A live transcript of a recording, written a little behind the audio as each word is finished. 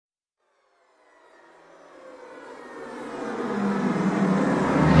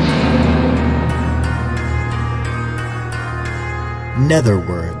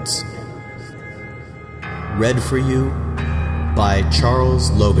Netherwords. Read for you by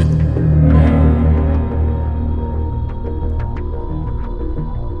Charles Logan.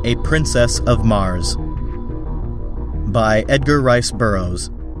 A Princess of Mars by Edgar Rice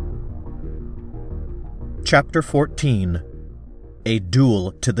Burroughs. Chapter 14. A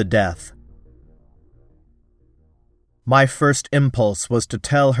Duel to the Death. My first impulse was to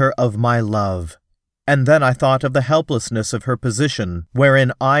tell her of my love, and then I thought of the helplessness of her position,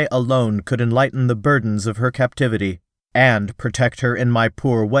 wherein I alone could enlighten the burdens of her captivity, and protect her in my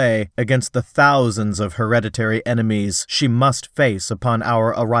poor way against the thousands of hereditary enemies she must face upon our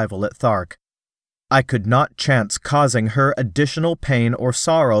arrival at Thark. I could not chance causing her additional pain or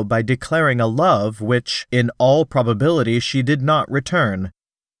sorrow by declaring a love which, in all probability, she did not return.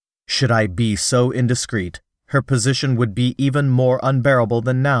 Should I be so indiscreet, her position would be even more unbearable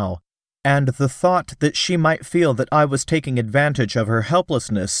than now, and the thought that she might feel that I was taking advantage of her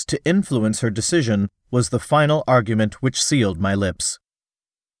helplessness to influence her decision was the final argument which sealed my lips.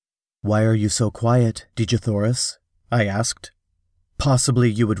 "Why are you so quiet, Dejethorus?" I asked. "Possibly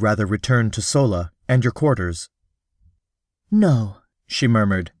you would rather return to Sola and your quarters." "No," she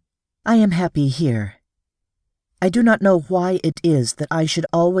murmured. "I am happy here. I do not know why it is that I should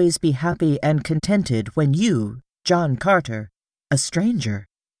always be happy and contented when you, John Carter, a stranger,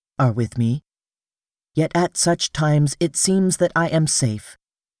 are with me. Yet at such times it seems that I am safe,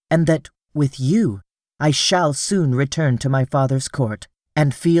 and that, with you, I shall soon return to my father's court,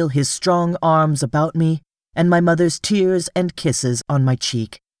 and feel his strong arms about me, and my mother's tears and kisses on my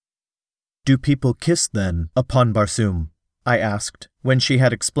cheek." "Do people kiss, then, upon Barsoom?" I asked, when she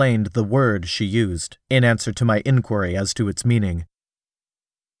had explained the word she used, in answer to my inquiry as to its meaning.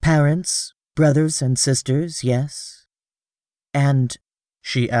 "Parents, brothers and sisters, yes. And,"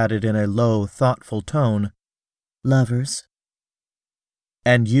 she added in a low, thoughtful tone, "lovers."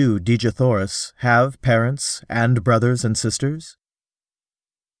 "And you, Dejethorus, have parents and brothers and sisters?"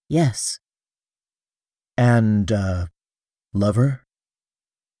 "Yes." "And, lover?"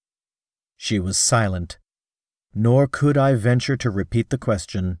 She was silent, nor could I venture to repeat the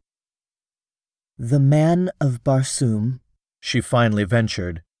question. "The man of Barsoom," she finally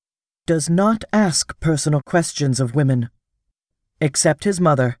ventured, "does not ask personal questions of women, except his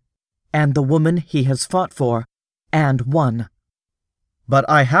mother, and the woman he has fought for, and won." "But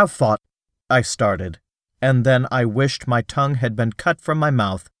I have fought," I started, and then I wished my tongue had been cut from my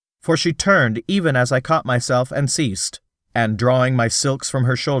mouth, for she turned even as I caught myself and ceased, and drawing my silks from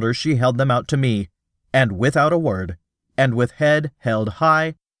her shoulders she held them out to me, and without a word, and with head held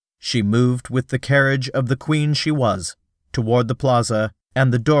high, she moved with the carriage of the queen she was, toward the plaza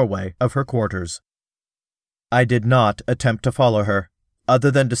and the doorway of her quarters. I did not attempt to follow her,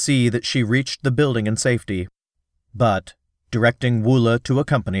 other than to see that she reached the building in safety, but, directing Woola to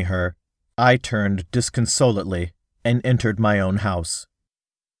accompany her, I turned disconsolately and entered my own house.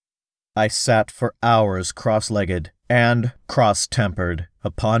 I sat for hours cross-legged and cross-tempered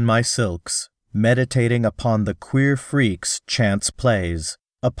upon my silks, meditating upon the queer freaks chance plays,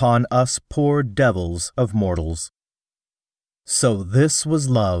 upon us poor devils of mortals. So this was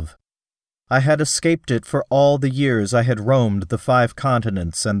love. I had escaped it for all the years I had roamed the 5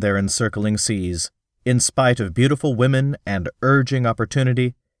 continents and their encircling seas, in spite of beautiful women and urging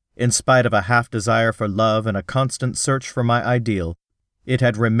opportunity, in spite of a half-desire for love and a constant search for my ideal. It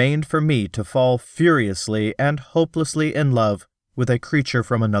had remained for me to fall furiously and hopelessly in love with a creature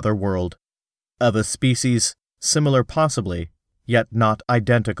from another world, of a species similar possibly, yet not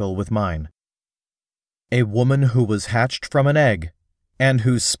identical with mine. A woman who was hatched from an egg, and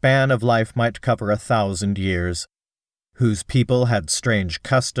whose span of life might cover 1,000 years, whose people had strange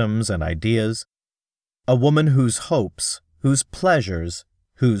customs and ideas, a woman whose hopes, whose pleasures,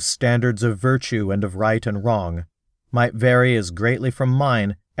 whose standards of virtue and of right and wrong might vary as greatly from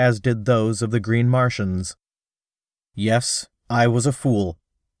mine as did those of the Green Martians. Yes, I was a fool,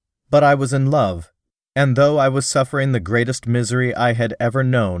 but I was in love, and though I was suffering the greatest misery I had ever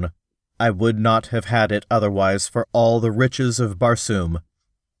known, I would not have had it otherwise for all the riches of Barsoom.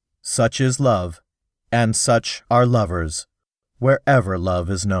 Such is love, and such are lovers, wherever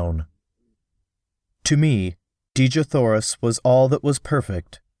love is known. To me, Dejethorus was all that was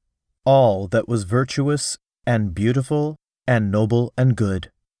perfect, all that was virtuous and beautiful and noble and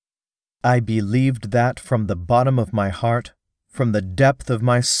good. I believed that from the bottom of my heart, from the depth of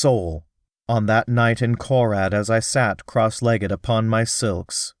my soul, on that night in Korad as I sat cross-legged upon my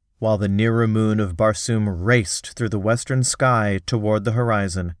silks, while the nearer moon of Barsoom raced through the western sky toward the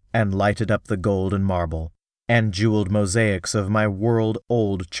horizon and lighted up the golden marble and jeweled mosaics of my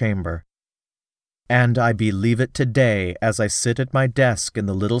world-old chamber. and I believe it today as I sit at my desk in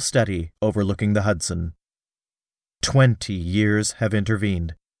the little study overlooking the Hudson. 20 years have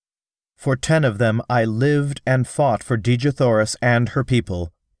intervened. For 10 of them I lived and fought for Dejathoris and her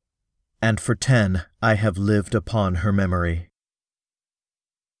people, and for 10 I have lived upon her memory.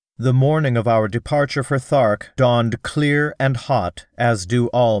 The morning of our departure for Thark dawned clear and hot, as do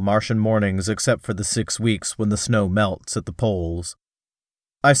all Martian mornings except for the 6 weeks when the snow melts at the poles.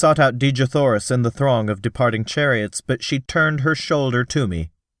 I sought out Dejathoris in the throng of departing chariots, but she turned her shoulder to me,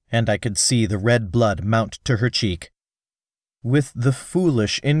 and I could see the red blood mount to her cheek. With the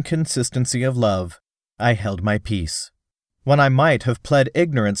foolish inconsistency of love, I held my peace, when I might have pled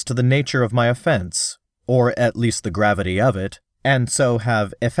ignorance to the nature of my offense, or at least the gravity of it, and so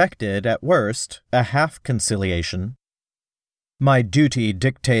have effected, at worst, a half-conciliation. My duty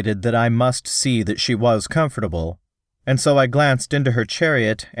dictated that I must see that she was comfortable, and so I glanced into her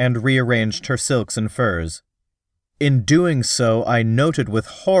chariot and rearranged her silks and furs. In doing so, I noted with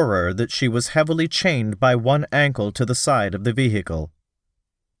horror that she was heavily chained by one ankle to the side of the vehicle.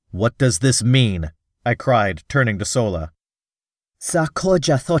 "What does this mean?" I cried, turning to Sola.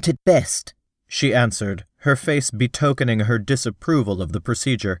 Sarkoja thought it best, she answered, her face betokening her disapproval of the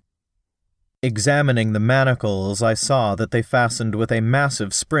procedure. Examining the manacles, I saw that they fastened with a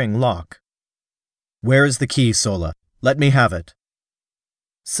massive spring lock. "Where is the key, Sola? Let me have it."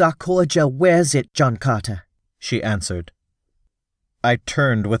 Sarkoja wears it, John Carter, she answered. I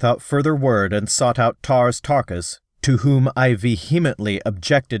turned without further word and sought out Tars Tarkas, to whom I vehemently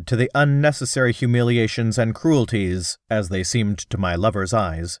objected to the unnecessary humiliations and cruelties, as they seemed to my lover's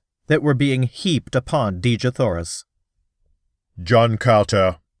eyes, that were being heaped upon Dejathoris. "John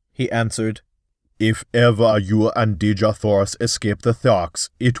Carter," he answered, "if ever you and Dejathoris escape the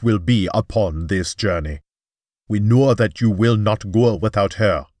Tharks, it will be upon this journey. We know that you will not go without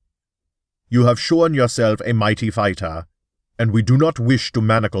her. You have shown yourself a mighty fighter, and we do not wish to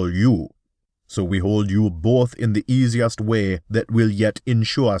manacle you, so we hold you both in the easiest way that will yet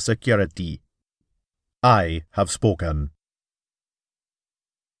ensure security. I have spoken."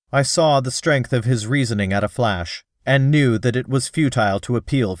 I saw the strength of his reasoning at a flash, and knew that it was futile to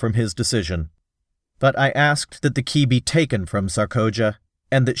appeal from his decision. But I asked that the key be taken from Sarkoja,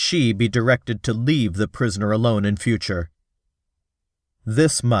 and that she be directed to leave the prisoner alone in future.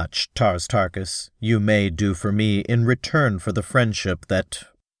 This much, Tars Tarkas, you may do for me in return for the friendship that,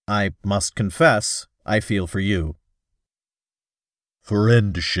 I must confess, I feel for you.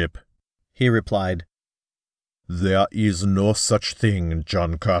 "Friendship," he replied. "There is no such thing,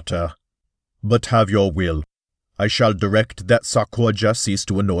 John Carter. But have your will. I shall direct that Sarkoja cease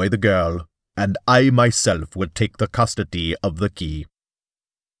to annoy the girl, and I myself will take the custody of the key."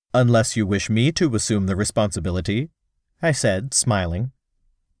 "Unless you wish me to assume the responsibility," I said, smiling.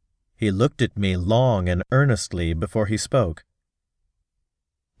 He looked at me long and earnestly before he spoke.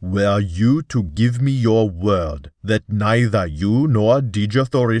 "Were you to give me your word that neither you nor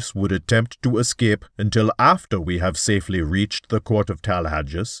Dejathoris would attempt to escape until after we have safely reached the court of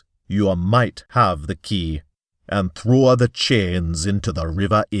Talhages, you might have the key, and throw the chains into the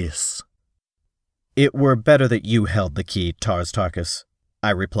river Is." "It were better that you held the key, Tars Tarkas," I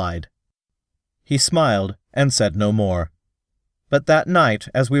replied. He smiled and said no more. But that night,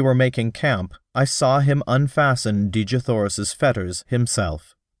 as we were making camp, I saw him unfasten Dejathoris's fetters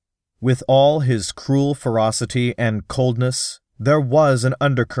himself. With all his cruel ferocity and coldness, there was an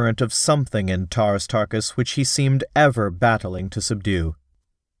undercurrent of something in Tars Tarkas which he seemed ever battling to subdue.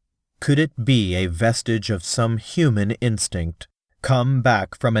 Could it be a vestige of some human instinct, come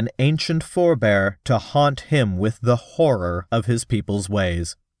back from an ancient forebear to haunt him with the horror of his people's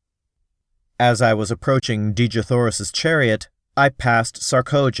ways? As I was approaching Dejathoris's chariot, I passed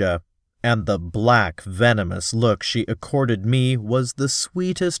Sarkoja, and the black, venomous look she accorded me was the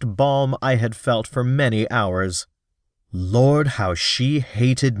sweetest balm I had felt for many hours. Lord, how she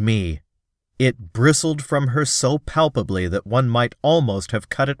hated me! It bristled from her so palpably that one might almost have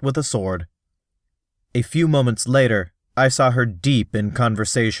cut it with a sword. A few moments later, I saw her deep in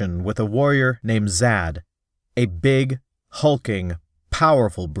conversation with a warrior named Zad, a big, hulking,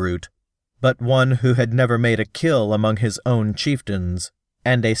 powerful brute, but one who had never made a kill among his own chieftains,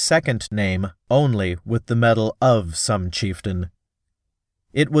 and a second name only with the medal of some chieftain.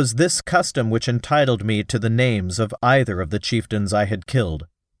 It was this custom which entitled me to the names of either of the chieftains I had killed.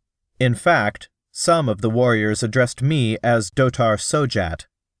 In fact, some of the warriors addressed me as Dotar Sojat,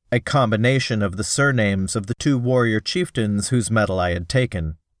 a combination of the surnames of the 2 warrior chieftains whose medal I had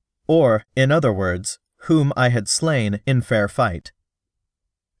taken, or, in other words, whom I had slain in fair fight.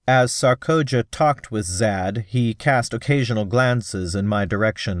 As Sarkoja talked with Zad, he cast occasional glances in my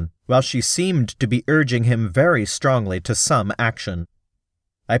direction, while she seemed to be urging him very strongly to some action.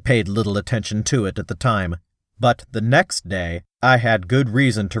 I paid little attention to it at the time, but the next day I had good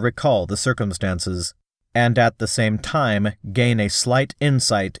reason to recall the circumstances, and at the same time gain a slight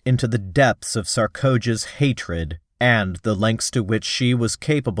insight into the depths of Sarkoja's hatred and the lengths to which she was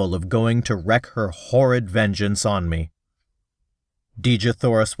capable of going to wreak her horrid vengeance on me. Dejah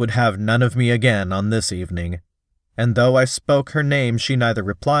Thoris would have none of me again on this evening, and though I spoke her name she neither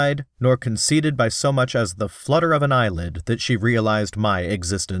replied nor conceded by so much as the flutter of an eyelid that she realized my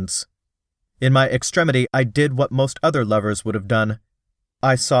existence. In my extremity I did what most other lovers would have done.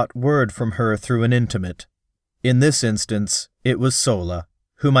 I sought word from her through an intimate. In this instance it was Sola,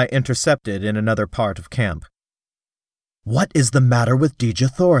 whom I intercepted in another part of camp. "What is the matter with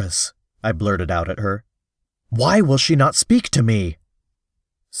Dejah Thoris?" I blurted out at her. "Why will she not speak to me?"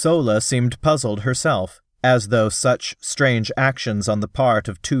 Sola seemed puzzled herself, as though such strange actions on the part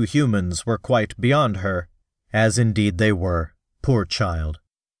of two humans were quite beyond her, as indeed they were, poor child.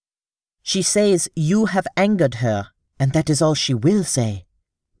 "She says you have angered her, and that is all she will say,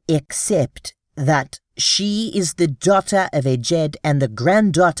 except that she is the daughter of a Jed and the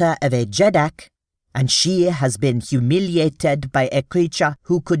granddaughter of a Jedak, and she has been humiliated by a creature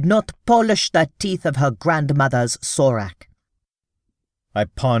who could not polish the teeth of her grandmother's Sorak." I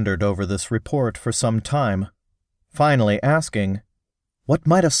pondered over this report for some time, finally asking, "What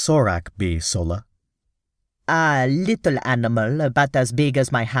might a Sorak be, Sola?" "A little animal about as big as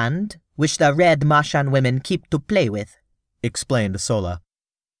my hand, which the red Martian women keep to play with," explained Sola.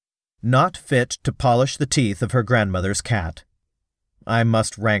 Not fit to polish the teeth of her grandmother's cat. I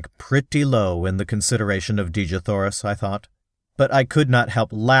must rank pretty low in the consideration of Dejah Thoris, I thought, but I could not help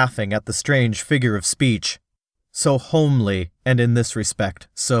laughing at the strange figure of speech, so homely and in this respect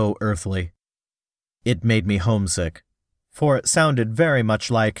so earthly. It made me homesick, for it sounded very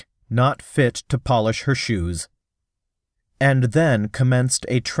much like not fit to polish her shoes. And then commenced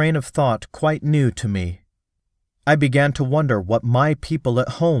a train of thought quite new to me. I began to wonder what my people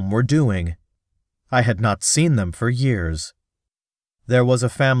at home were doing. I had not seen them for years. There was a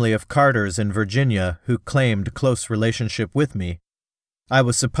family of Carters in Virginia who claimed close relationship with me. I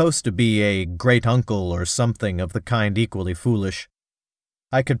was supposed to be a great-uncle or something of the kind equally foolish.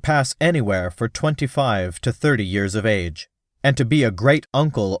 I could pass anywhere for 25 to 30 years of age, and to be a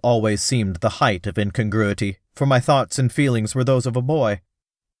great-uncle always seemed the height of incongruity, for my thoughts and feelings were those of a boy.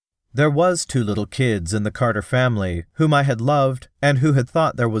 There was 2 little kids in the Carter family whom I had loved and who had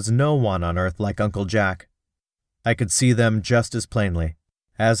thought there was no one on earth like Uncle Jack. I could see them just as plainly,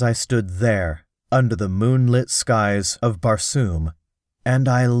 as I stood there under the moonlit skies of Barsoom, and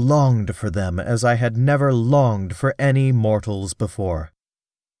I longed for them as I had never longed for any mortals before.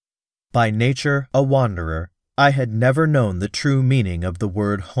 By nature a wanderer, I had never known the true meaning of the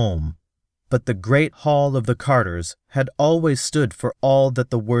word home, but the great hall of the Carters had always stood for all that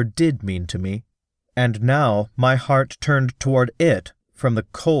the word did mean to me, and now my heart turned toward it from the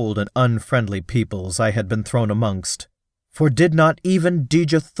cold and unfriendly peoples I had been thrown amongst, for did not even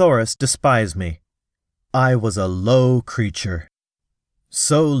Dejah Thoris despise me? I was a low creature.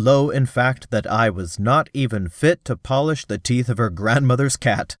 So low, in fact, that I was not even fit to polish the teeth of her grandmother's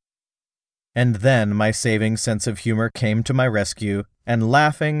cat. And then my saving sense of humor came to my rescue, and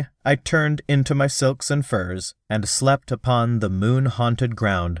laughing, I turned into my silks and furs, and slept upon the moon-haunted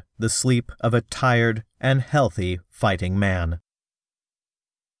ground the sleep of a tired and healthy fighting man.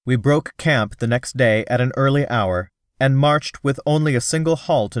 We broke camp the next day at an early hour, and marched with only a single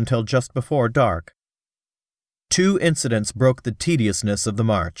halt until just before dark. 2 incidents broke the tediousness of the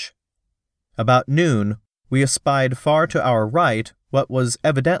march. About noon, we espied far to our right what was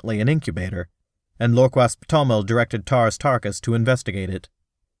evidently an incubator, and Lorquas Ptomel directed Tars Tarkas to investigate it.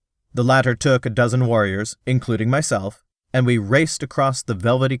 The latter took a dozen warriors, including myself, and we raced across the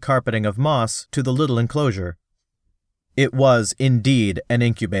velvety carpeting of moss to the little enclosure. It was indeed an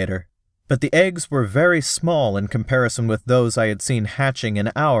incubator, but the eggs were very small in comparison with those I had seen hatching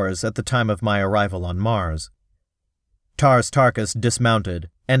in hours at the time of my arrival on Mars. Tars Tarkas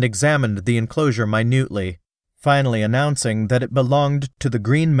dismounted and examined the enclosure minutely, finally announcing that it belonged to the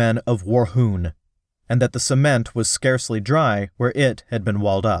green men of Warhoon, and that the cement was scarcely dry where it had been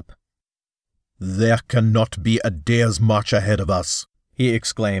walled up. "There cannot be a day's march ahead of us," he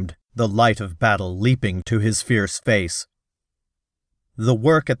exclaimed, the light of battle leaping to his fierce face. The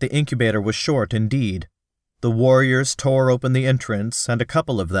work at the incubator was short indeed. The warriors tore open the entrance, and a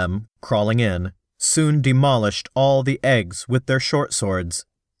couple of them, crawling in, soon demolished all the eggs with their short swords.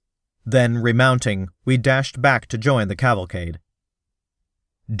 Then, remounting, we dashed back to join the cavalcade.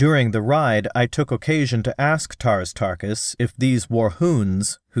 During the ride, I took occasion to ask Tars Tarkas if these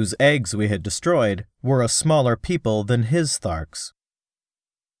Warhoons, whose eggs we had destroyed, were a smaller people than his Tharks.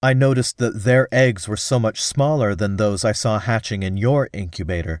 I noticed that their eggs were so much smaller than those I saw hatching in your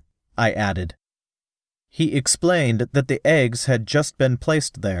incubator, I added. He explained that the eggs had just been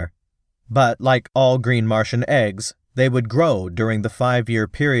placed there, but like all green Martian eggs, they would grow during the 5-year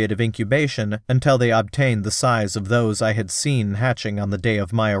period of incubation until they obtained the size of those I had seen hatching on the day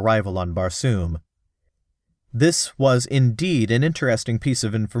of my arrival on Barsoom. This was indeed an interesting piece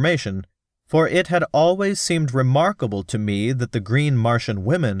of information, for it had always seemed remarkable to me that the green Martian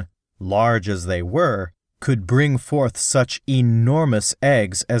women, large as they were, could bring forth such enormous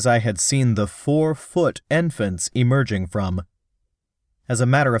eggs as I had seen the 4-foot infants emerging from. As a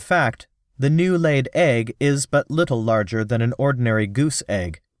matter of fact, the new laid egg is but little larger than an ordinary goose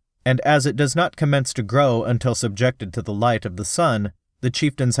egg, and as it does not commence to grow until subjected to the light of the sun, the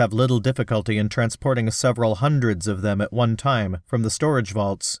chieftains have little difficulty in transporting several hundreds of them at one time from the storage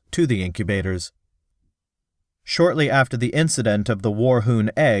vaults to the incubators. Shortly after the incident of the Warhoon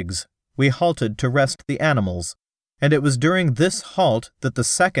eggs, we halted to rest the animals, and it was during this halt that the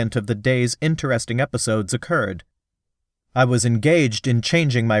second of the day's interesting episodes occurred. I was engaged in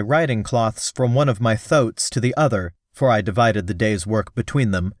changing my riding cloths from one of my thoats to the other, for I divided the day's work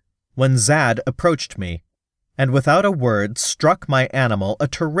between them, when Zad approached me, and without a word struck my animal a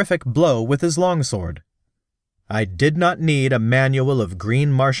terrific blow with his longsword. I did not need a manual of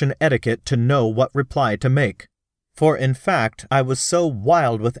green Martian etiquette to know what reply to make, for in fact I was so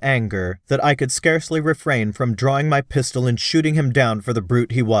wild with anger that I could scarcely refrain from drawing my pistol and shooting him down for the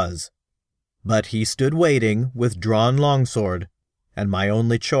brute he was. But he stood waiting with drawn longsword, and my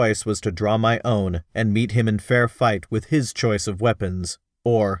only choice was to draw my own and meet him in fair fight with his choice of weapons,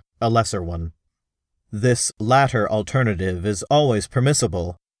 or a lesser one. This latter alternative is always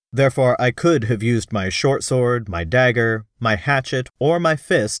permissible, therefore I could have used my short sword, my dagger, my hatchet, or my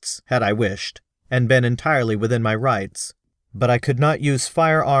fists had I wished, and been entirely within my rights, but I could not use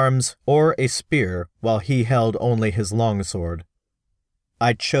firearms or a spear while he held only his longsword.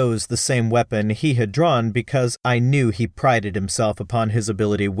 I chose the same weapon he had drawn because I knew he prided himself upon his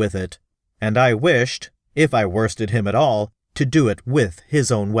ability with it, and I wished, if I worsted him at all, to do it with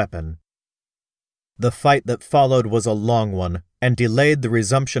his own weapon. The fight that followed was a long one, and delayed the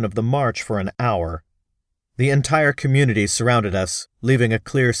resumption of the march for an hour. The entire community surrounded us, leaving a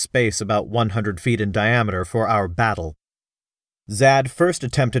clear space about 100 feet in diameter for our battle. Zad first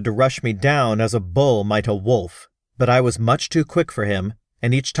attempted to rush me down as a bull might a wolf, but I was much too quick for him,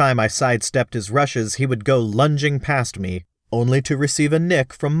 and each time I sidestepped his rushes he would go lunging past me, only to receive a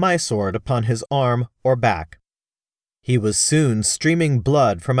nick from my sword upon his arm or back. He was soon streaming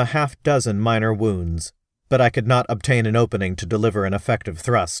blood from a half-dozen minor wounds, but I could not obtain an opening to deliver an effective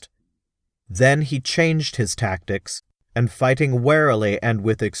thrust. Then he changed his tactics, and fighting warily and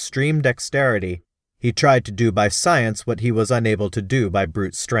with extreme dexterity, he tried to do by science what he was unable to do by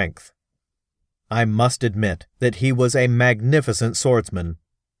brute strength. I must admit that he was a magnificent swordsman,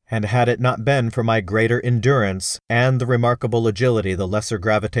 and had it not been for my greater endurance and the remarkable agility the lesser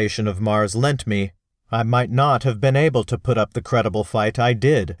gravitation of Mars lent me, I might not have been able to put up the credible fight I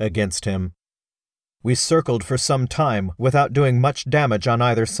did against him. We circled for some time without doing much damage on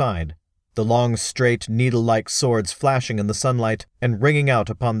either side, the long, straight, needle-like swords flashing in the sunlight and ringing out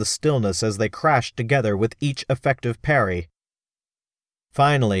upon the stillness as they crashed together with each effective parry.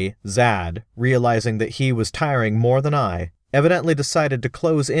 Finally, Zad, realizing that he was tiring more than I, evidently decided to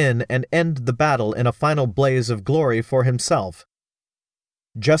close in and end the battle in a final blaze of glory for himself.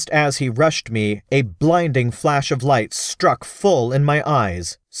 Just as he rushed me, a blinding flash of light struck full in my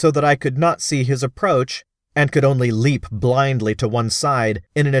eyes, so that I could not see his approach, and could only leap blindly to one side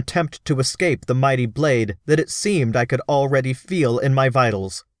in an attempt to escape the mighty blade that it seemed I could already feel in my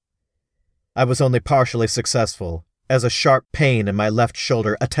vitals. I was only partially successful, as a sharp pain in my left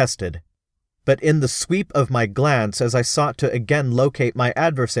shoulder attested. But in the sweep of my glance as I sought to again locate my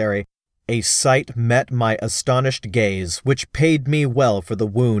adversary, a sight met my astonished gaze which paid me well for the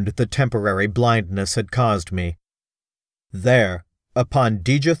wound the temporary blindness had caused me. There, upon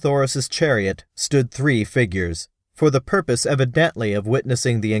Dejathoris's chariot, stood 3 figures, for the purpose evidently of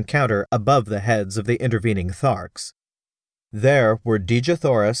witnessing the encounter above the heads of the intervening Tharks. There were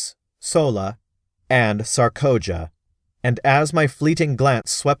Dejathoris, Sola, and Sarkoja, and as my fleeting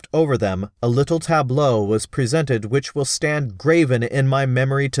glance swept over them, a little tableau was presented which will stand graven in my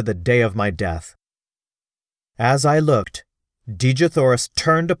memory to the day of my death. As I looked, Dejathoris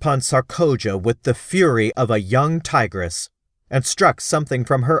turned upon Sarkoja with the fury of a young tigress, and struck something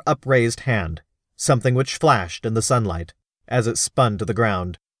from her upraised hand, something which flashed in the sunlight, as it spun to the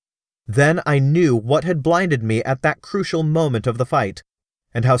ground. Then I knew what had blinded me at that crucial moment of the fight,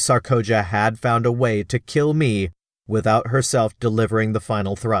 and how Sarkoja had found a way to kill me without herself delivering the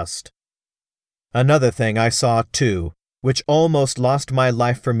final thrust. Another thing I saw, too, which almost lost my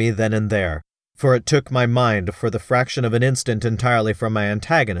life for me then and there, for it took my mind for the fraction of an instant entirely from my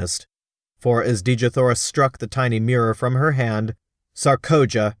antagonist, for as Dejathoras struck the tiny mirror from her hand,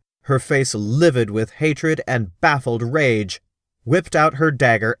 Sarkoja, her face livid with hatred and baffled rage, whipped out her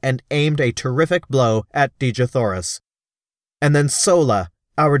dagger and aimed a terrific blow at Dejathoras. And then Sola,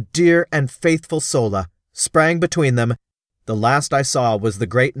 our dear and faithful Sola, sprang between them. The last I saw was the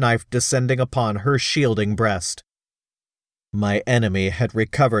great knife descending upon her shielding breast. My enemy had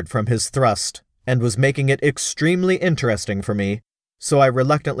recovered from his thrust, and was making it extremely interesting for me, so I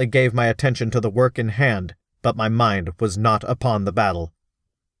reluctantly gave my attention to the work in hand, but my mind was not upon the battle.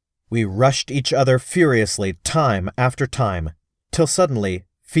 We rushed each other furiously time after time, till suddenly,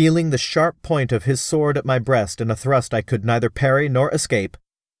 feeling the sharp point of his sword at my breast in a thrust I could neither parry nor escape,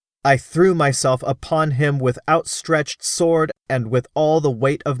 I threw myself upon him with outstretched sword and with all the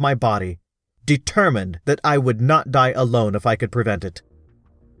weight of my body, determined that I would not die alone if I could prevent it.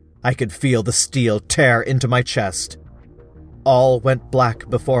 I could feel the steel tear into my chest. All went black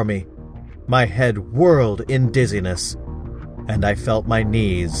before me. My head whirled in dizziness, and I felt my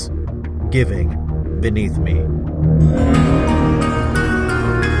knees giving beneath me.